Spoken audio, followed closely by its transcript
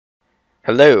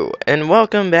Hello, and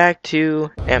welcome back to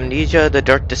Amnesia: The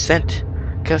Dark Descent,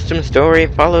 custom story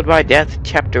followed by death,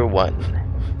 chapter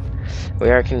 1. We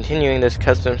are continuing this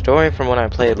custom story from when I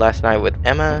played last night with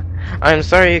Emma. I'm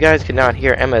sorry you guys could not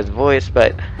hear Emma's voice,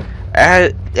 but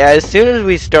as soon as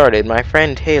we started, my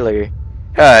friend Taylor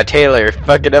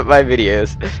fucking up my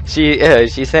videos.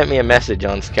 She sent me a message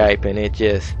on Skype, and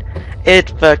it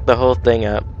fucked the whole thing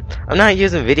up. I'm not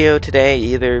using video today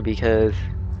either because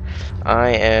I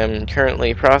am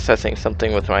currently processing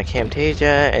something with my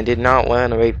Camtasia and did not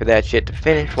want to wait for that shit to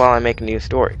finish while I make a new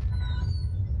story.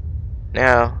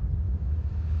 Now,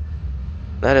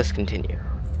 let us continue.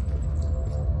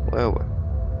 Whoa.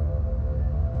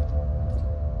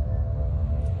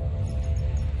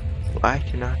 Why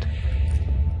cannot?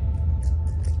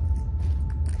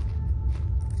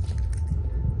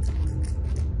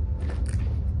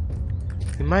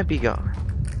 He might be gone.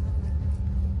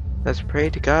 Let's pray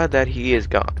to God that he is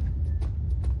gone.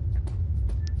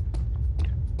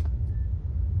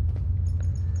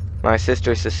 My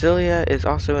sister Cecilia is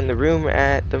also in the room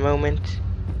at the moment,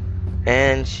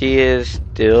 and she is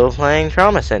still playing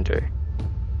Trauma Center.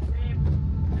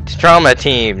 It's Trauma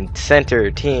Team,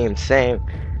 Center Team, same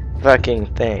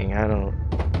fucking thing.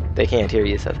 They can't hear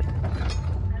you, so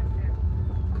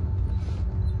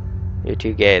you're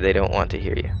too gay, they don't want to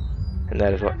hear you. And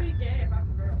that is what.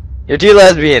 You're too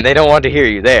lesbian, they don't want to hear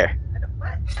you. There.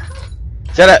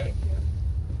 Shut up.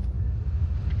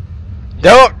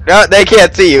 No, they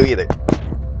can't see you either.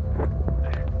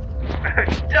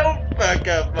 Don't fuck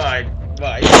up my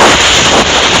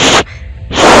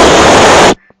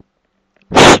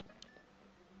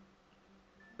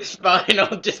It's fine,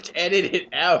 I'll just edit it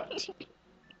out.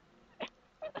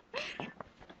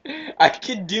 I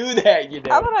can do that, you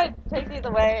know. How about I take these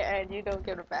away and you don't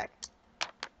give it back?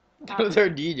 Those are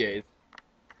DJs.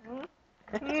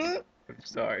 Hmm? I'm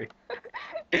sorry.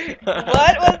 What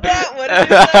was that? What did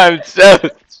you say? I'm so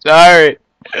sorry.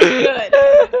 Good.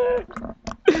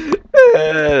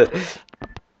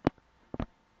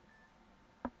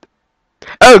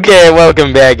 Okay,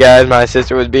 welcome back, guys. My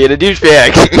sister was being a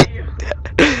douchebag.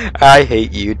 I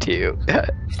hate you too.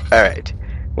 Alright,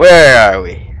 where are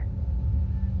we?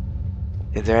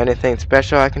 Is there anything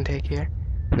special I can take here?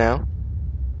 No?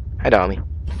 Hi, Dommy.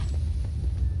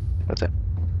 What's up?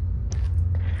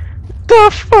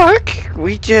 The fuck?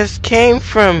 We just came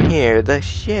from here. The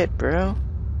shit, bro.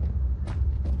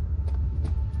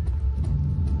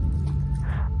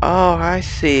 Oh, I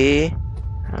see.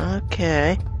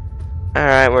 Okay.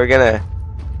 Alright, we're gonna...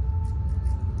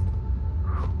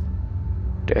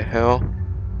 The hell?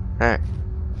 Alright.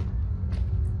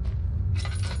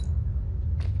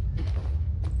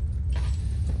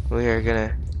 We are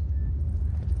gonna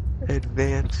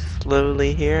advance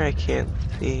slowly here. I can't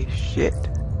see shit.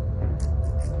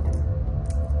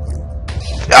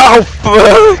 Oh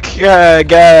fuck!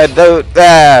 God, don't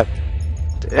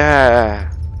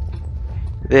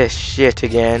this shit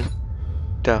again.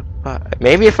 The fuck?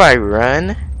 Maybe if I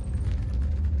run.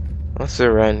 What's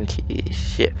the run key?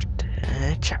 Shift.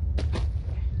 Chop.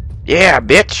 Yeah,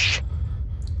 bitch.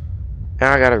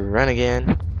 Now I gotta run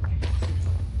again.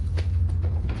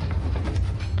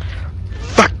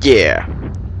 Fuck yeah.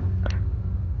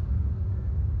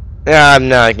 I'm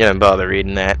not gonna bother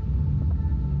reading that.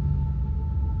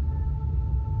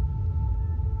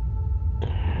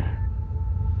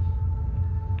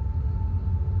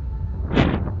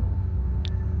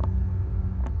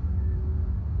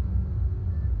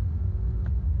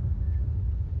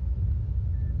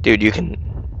 Dude, you can...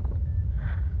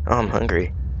 Oh, I'm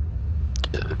hungry.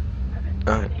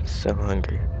 I'm so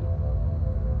hungry.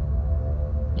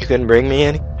 You couldn't bring me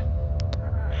any?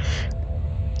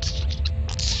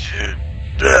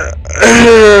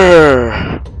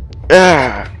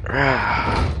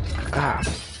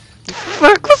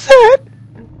 Fuck was that?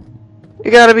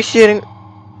 You gotta be shitting.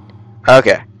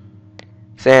 Okay.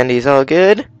 Sandy's all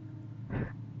good.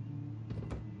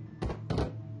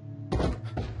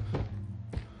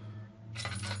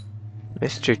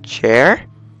 Mr. Chair?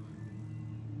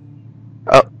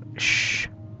 Oh, shh.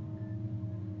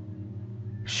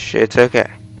 Shh, it's okay.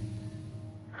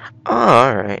 Oh,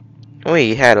 alright.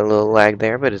 We had a little lag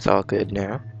there, but it's all good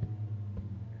now.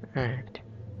 Alright.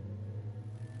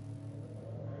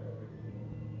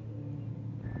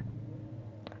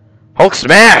 Hulk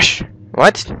smash!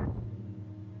 What?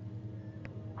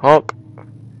 Hulk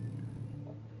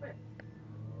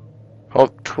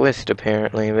twist,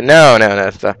 apparently, but no,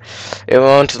 it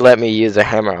won't let me use a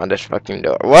hammer on this fucking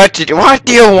door. What do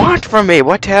you want from me?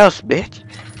 What else, bitch?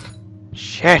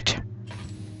 Shit.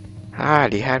 Ah,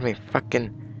 you had me fucking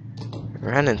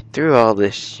running through all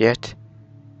this shit.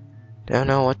 Don't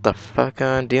know what the fuck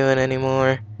I'm doing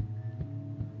anymore.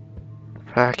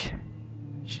 Fuck.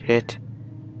 Shit.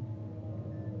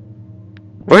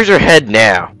 Where's your head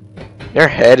now? Your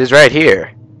head is right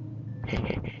here.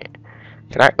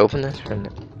 Can I open this from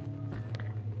the...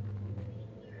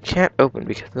 Can't open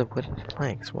because of the wooden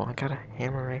planks. Well, I got a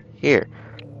hammer right here.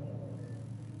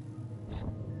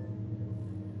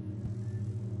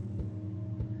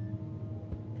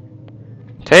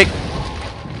 Take...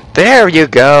 There you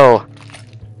go!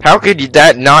 How could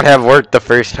that not have worked the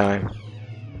first time?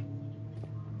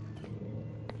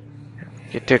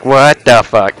 You took... What the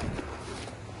fuck?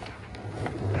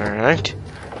 Alright.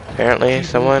 Apparently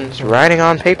someone's writing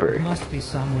on paper. It must be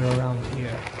somewhere around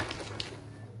here.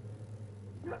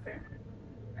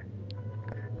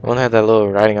 I won't have that little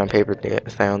writing on paper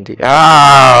sound.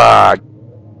 Ah!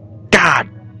 God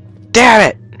damn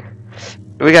it!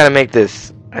 We gotta make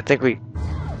this. I think we...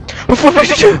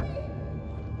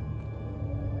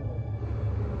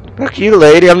 Fuck you,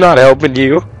 lady. I'm not helping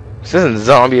you. This isn't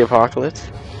zombie apocalypse.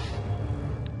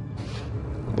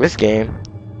 This game,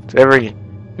 it's every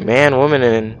man, woman,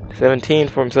 and 17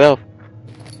 for himself.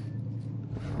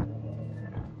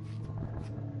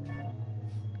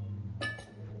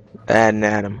 Bad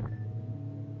Adam.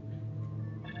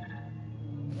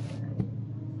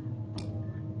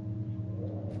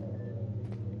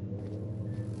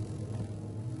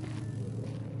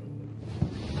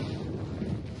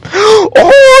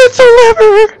 Oh, it's a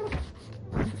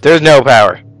lever! There's no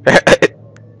power.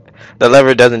 The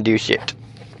lever doesn't do shit.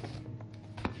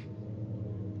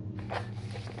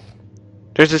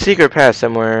 There's a secret path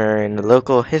somewhere in the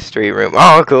local history room.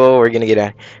 Oh, cool. We're gonna get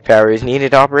out. Power is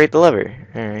needed to operate the lever.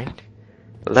 Alright.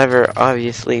 The lever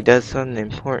obviously does something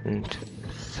important.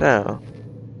 So.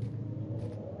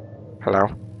 Hello?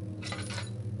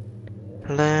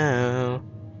 Hello?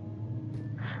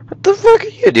 What the fuck are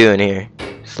you doing here,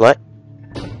 slut?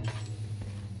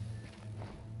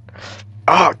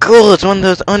 Oh, cool. It's one of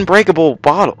those unbreakable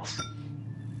bottles.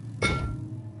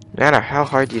 No matter how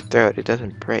hard you throw it, it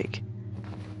doesn't break.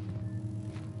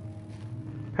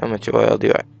 How much oil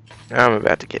do I... I'm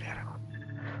about to get out of it.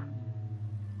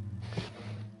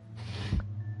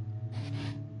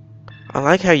 I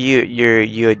like how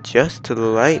you adjust to the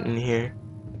light in here.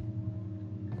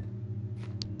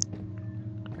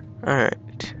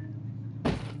 Alright.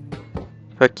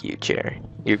 Fuck you, chair.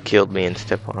 You killed me in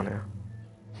Stefano.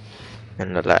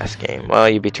 In the last game. Well,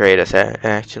 you betrayed us,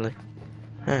 actually.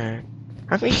 Alright.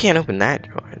 How come you can't open that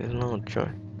drawer? There's a little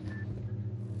drawer.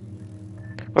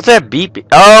 What's that beep?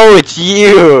 Oh, it's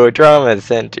you! Trauma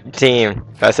Center team.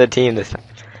 I said team this time.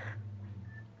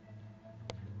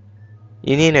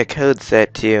 You need a code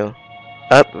set to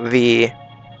up V,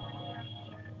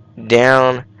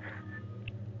 down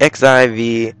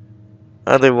XIV,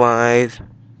 otherwise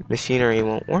machinery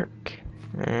won't work.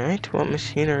 Alright, what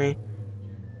machinery?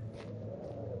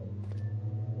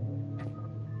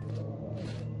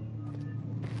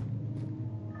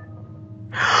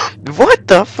 What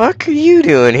the fuck are you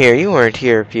doing here? You weren't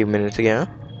here a few minutes ago.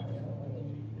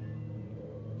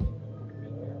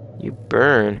 You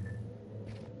burn.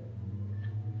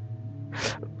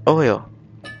 Oil.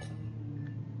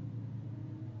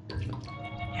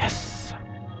 Yes.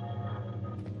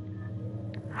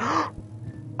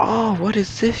 Oh, what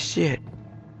is this shit?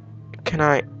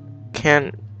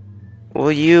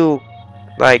 Will you,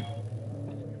 like,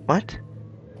 what?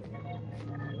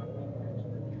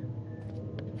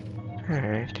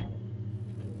 Alright.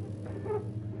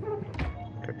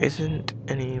 There isn't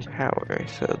any power,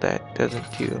 so that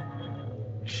doesn't do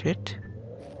shit.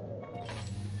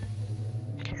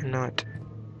 Cannot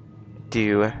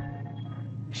do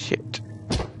shit.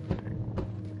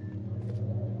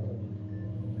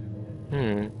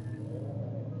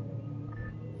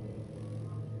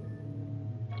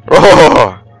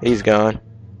 Oh, he's gone.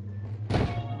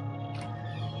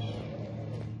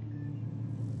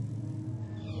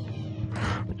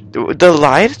 The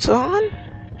light's on?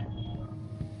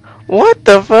 What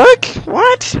the fuck?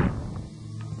 What?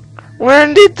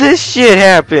 When did this shit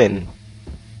happen?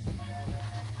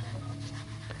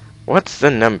 What's the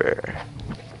number?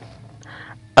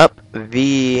 Up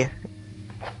V,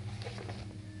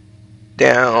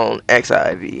 down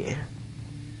XIV.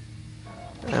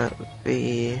 Up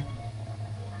V.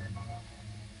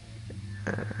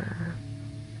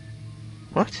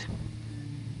 What?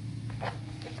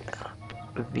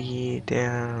 Up V,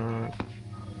 down.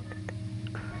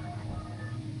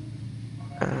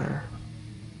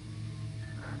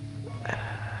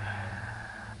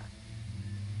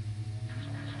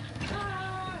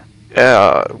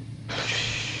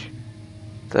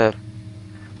 The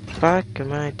fuck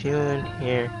am I doing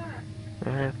here?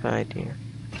 If I do.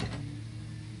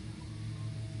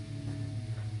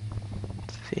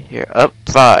 Let's see here. Up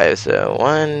 5. So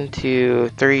 1, 2,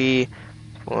 3,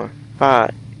 4,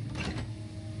 5.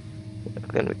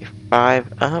 Gonna be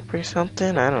 5 up or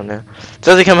something? I don't know.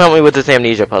 So they come help me with this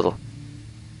amnesia puzzle.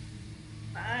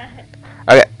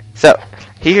 Okay, so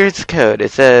here's the code.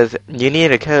 It says you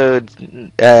need a code.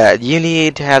 You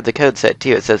need to have the code set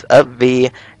too. It says up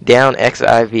V, down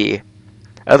XIV.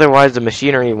 Otherwise, the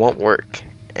machinery won't work.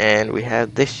 And we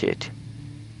have this shit.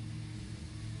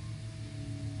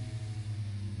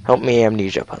 Help me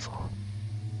amnesia puzzle.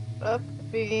 Up,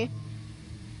 B.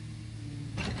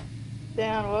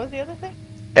 Down. What was the other thing?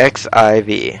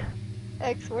 XIV.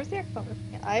 X. Where's the X on this?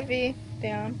 Yeah, IV.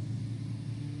 Down.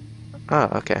 Oh,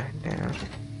 okay. Down.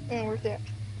 And where's the X?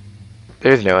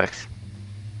 There's no X.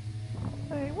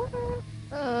 Wait, what?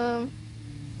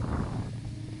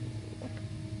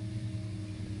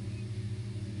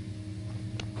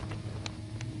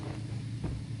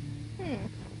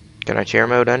 Can I chair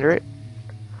mode under it?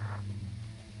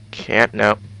 Can't.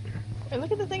 No. Wait,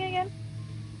 look at the thing again.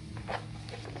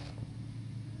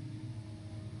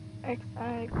 X,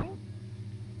 I, V.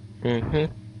 Mm-hmm.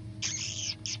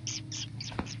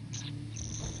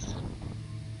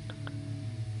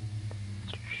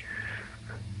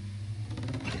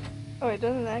 Oh, wait,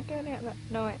 doesn't that go down?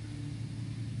 No, wait.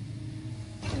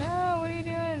 No, what are you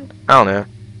doing? I don't know.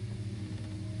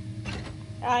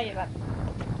 Ah, you left.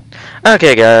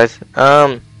 Okay, guys.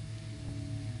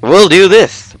 We'll do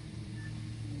this.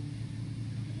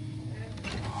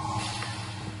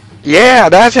 Yeah,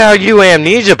 that's how you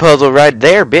amnesia puzzle right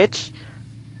there, bitch.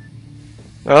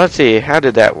 Well, let's see. How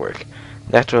did that work?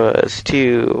 That was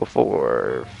 2,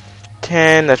 4,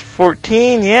 10. That's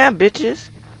 14. Yeah, bitches.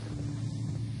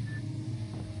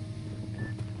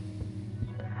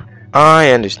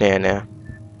 I understand now.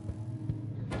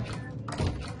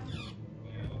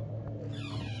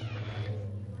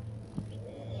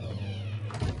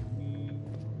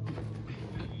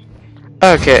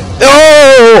 Okay.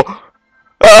 Oh!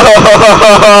 Oh!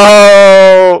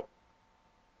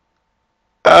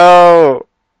 Oh!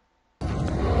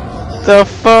 The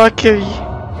fuck are you?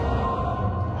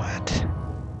 What?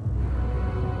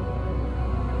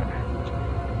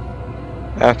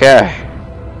 Okay.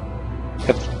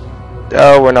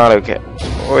 Oh, we're not okay.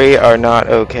 We are not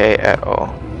okay at all.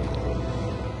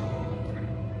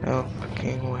 No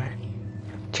fucking way.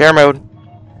 Chair mode.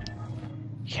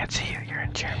 Can't see you. You're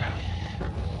in chair mode.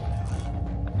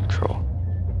 Control.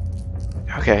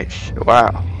 Okay.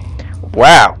 Wow.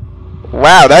 Wow.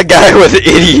 Wow, that guy was an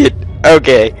idiot.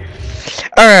 Okay.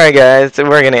 Alright, guys. So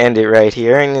we're going to end it right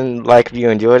here. And like if you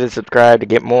enjoyed it, subscribe to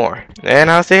get more.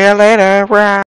 And I'll see you later. Bye.